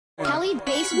Kelly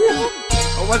bass beat.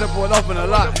 I watch her pull up in a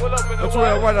lot. That's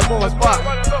where I right up on my spot.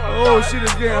 Oh, shit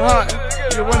is getting hot.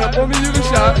 You run up on me, you can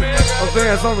shot. I'm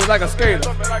fans on me like a skater.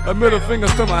 A middle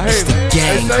fingers to my hater.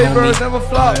 They say birds never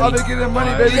flop. I been getting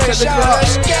money, baby, check the clock.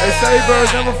 They say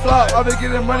birds never flop. I been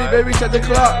getting money, baby, check the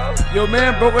clock. Your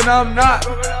man broke and I'm not.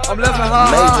 I'm living high,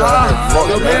 high, high.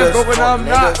 Your man broke and I'm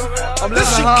not. I'm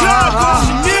living high, high,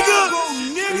 high.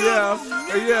 Yeah,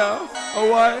 yeah,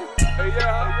 alright.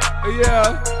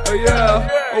 Yeah,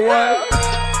 what?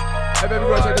 Hey baby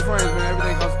girl, check the frames, man.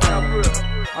 Everything comes down.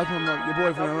 I put your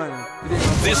boy from Atlanta.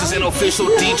 This is an official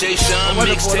DJ Sean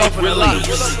mixtape release.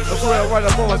 That's where I right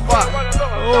up on my spot.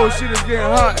 Oh, shit is getting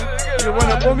hot. You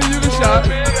run up on me, you can shot.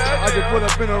 I can put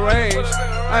up in a range.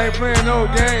 I ain't playing no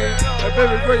game. Hey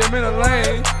baby girl, you're in a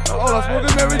lane. All I smoke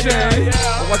is Mary Jane.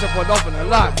 I watch her put off in a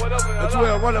lot. That's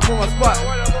where I run up on my spot.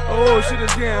 Oh, shit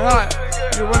is getting hot.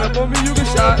 You run up on me, you can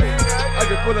shot. I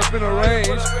can put up in a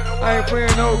range. I ain't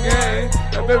playing no game.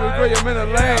 That baby girl, you're in a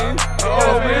lane.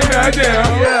 Oh man,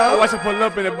 goddamn. Yeah, I watch her pull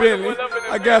up in a Bentley.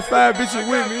 I got 5 bitches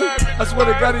with me. I swear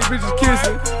to God, these bitches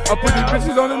kissing. I put these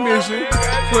bitches on a mission.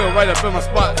 Put right up in my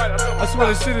spot. I swear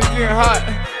this shit is getting hot.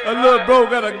 A little bro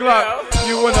got a Glock.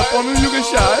 You run up on me, you get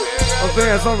shot. I'm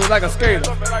fans on me like a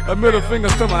skater. A middle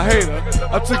fingers to my hater.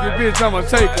 I took your bitch, I'ma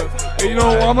take her. And you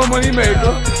know I'm a money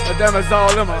maker. A diamond's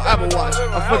all in my Apple Watch.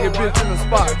 I fuck your bitch in the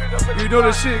spot. You know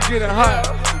the shit getting hot.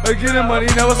 But getting money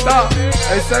never stop.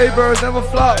 They say birds never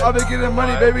flop. I been getting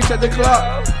money, baby, check the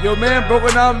clock. Your man broke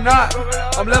and I'm not.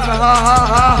 I'm living high, high,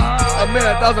 high. I made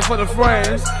 1,000 for the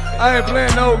frames. I ain't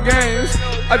playing no games.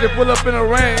 I just pull up in a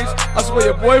range. I swear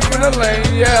your boyfriend a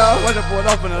lane, yeah. Watch her pull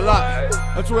up in a lot.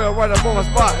 I swear right up on my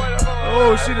spot.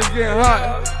 Oh, shit is getting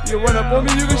hot. You run up on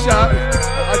me, you can shot.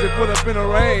 I just put up in a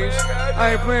range.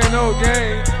 I ain't playing no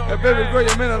game. That baby girl,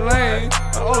 you're in a lane.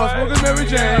 All I smoke is Mary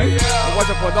Jane. I watch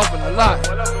her put up in a lot.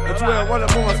 I swear right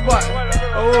up on my spot.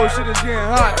 Oh, shit is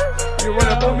getting hot. You run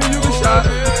up on me, you can shot.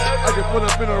 I just put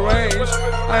up in a range.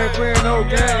 I ain't playing no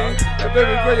game. That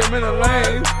baby girl, you're in a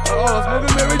lane. All I smoke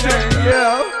is Mary Jane,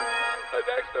 yeah.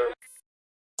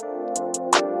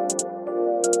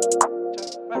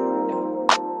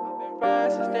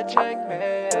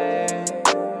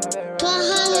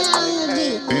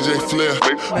 DJ Flair,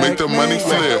 make the money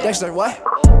flip. Dexter, what?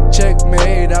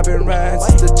 Checkmate, I've been riding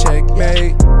since the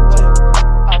checkmate.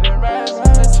 I've been riding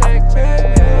since the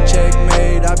checkmate.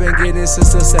 Checkmate, I've been getting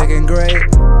since the 2nd grade.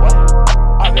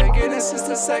 I've been getting since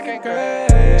the 2nd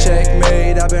grade.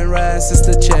 Checkmate, I've been riding since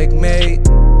the checkmate.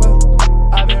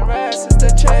 I've been riding since the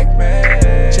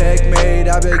checkmate. Checkmate,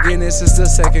 I've been getting since the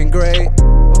 2nd grade.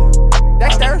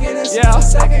 Dexter, yeah. Oh,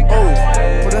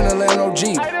 put in the land, no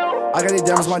Jeep. I got these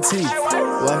diamonds on my teeth.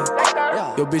 What?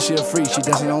 Yo, bitch, she a freak, she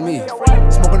dancing on me.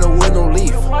 Smoking the wood, no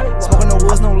leaf. Smoking the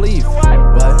woods, no leaf.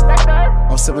 What?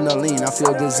 I'm sipping the lean, I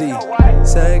feel dizzy.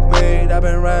 Checkmate, I've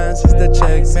been riding since the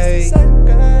checkmate.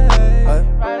 What?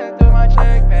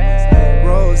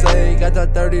 Rose, got the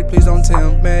 30, please don't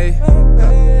tempt me.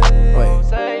 Wait,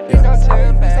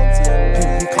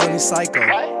 yeah. People calling me psycho.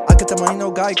 I get the money,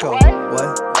 no Geico.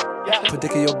 What?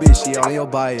 Predicting your bitch, she on your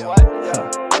bio.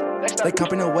 They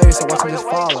copying the waves, so watch me just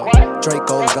follow.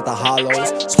 Dracos got the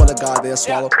hollows. Swear to God, they'll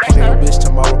swallow. Fucking your bitch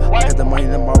tomorrow. I get the money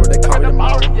tomorrow, they call me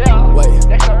tomorrow. Wait,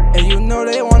 and you know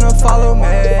they wanna follow me.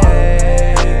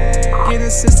 Getting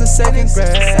since the 2nd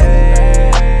grade.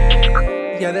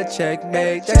 Yeah, the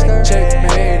checkmate.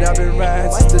 Checkmate, I've been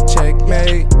riding since the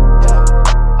checkmate.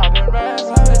 I've been riding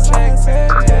since the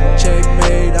checkmate.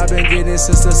 Checkmate, I've been getting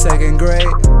since the 2nd grade.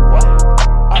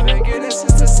 I've been getting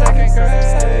since the 2nd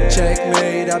grade.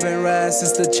 Checkmate, I've been riding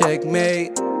since the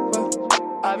checkmate.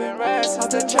 I've been riding since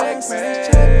the checkmate.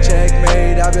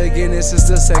 Checkmate, I've been getting since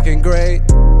the 2nd grade.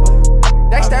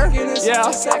 Dexter,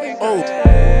 yeah. Oh.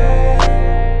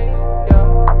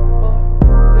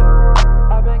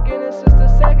 I've been getting since the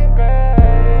 2nd grade.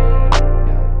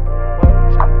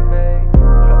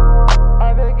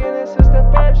 I've been getting since the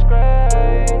 1st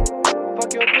grade.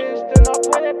 Fuck your bitch, then I'll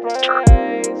put it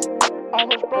praise. I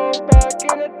was broke back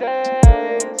in the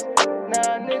days.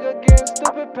 Now a nigga getting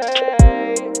stupid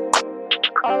paid.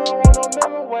 I don't want no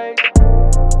minimum wage.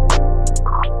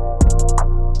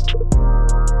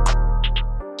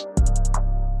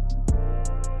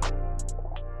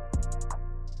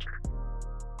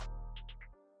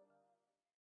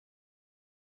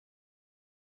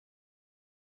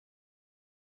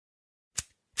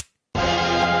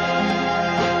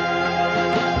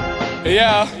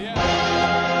 Yeah.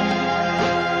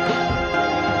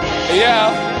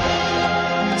 Yeah.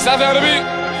 Ça fait le beat.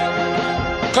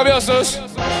 Combien de sauce?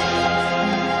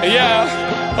 Yeah.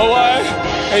 Oh ouais.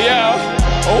 Yeah.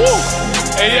 Oh.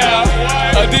 Hey,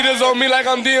 yeah, Adidas on me like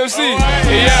I'm DMC.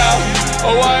 Hey, yeah,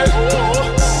 oh, what?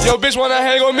 Yo, bitch wanna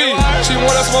hang on me. She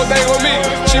wanna smoke thing with me.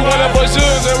 She wanna put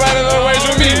shoes and ride in the range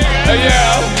with me. Hey,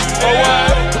 yeah, oh,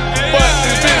 what? But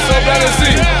this bitch so bad to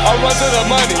see. I run to the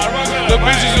money. The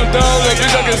bitch is too dumb, the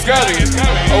bitch I get scummy.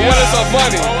 I want it so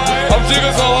funny. I'm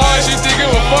jiggling so hard, she think it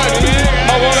was funny.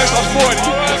 My Rolex was 40.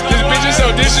 This bitch is so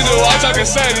digital, I talking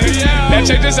sunny. That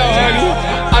check this out, honey.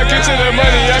 I get to the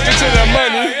money, I get to the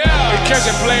money. And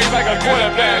catching plays like a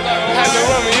quarterback. Had to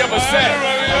run me up a sack.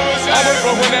 I was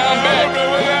broke when now I'm back.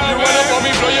 You run up on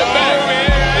me, blow your back.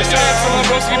 They say it's my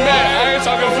broski mad. I ain't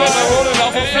talking fluff, I'm rolling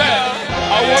off a flat.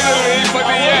 I wonder when he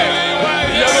fucking yak.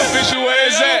 Young official, where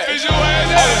is that?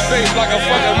 All his face like a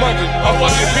fucking monkey. A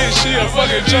fucking bitch, she a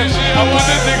fucking junkie. I put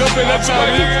this dick up in her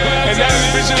tummy, and now this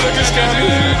bitch is looking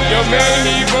scummy. Yo man,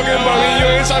 he fucking money. You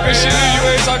ain't talking shit, you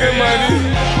ain't talking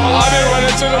money. I been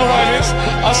running to them hundreds.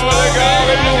 I swear to God,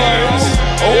 they blue hundreds.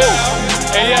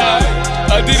 Oh, and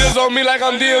yeah, Adidas on me like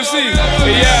I'm DMC.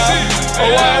 And yeah,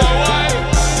 oh what?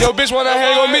 Yo, bitch wanna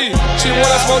hang on me. She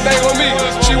wanna smoke thing with me.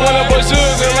 She wanna put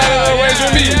shoes and ride in the range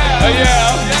with me.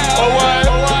 Yeah, oh what?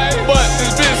 But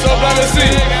this bitch so blind to see.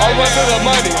 I run to the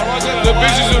money. The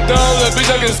bitch is too dumb, the bitch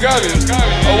I get scummy.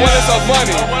 I want it so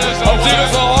funny. I'm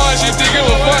jiggling so hard, she think it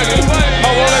was funny.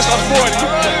 My Rolex was 40.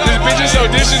 This bitch is so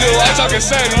digital, I talking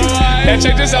sunny. And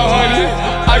check this out, honey.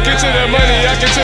 I get to the money, I get to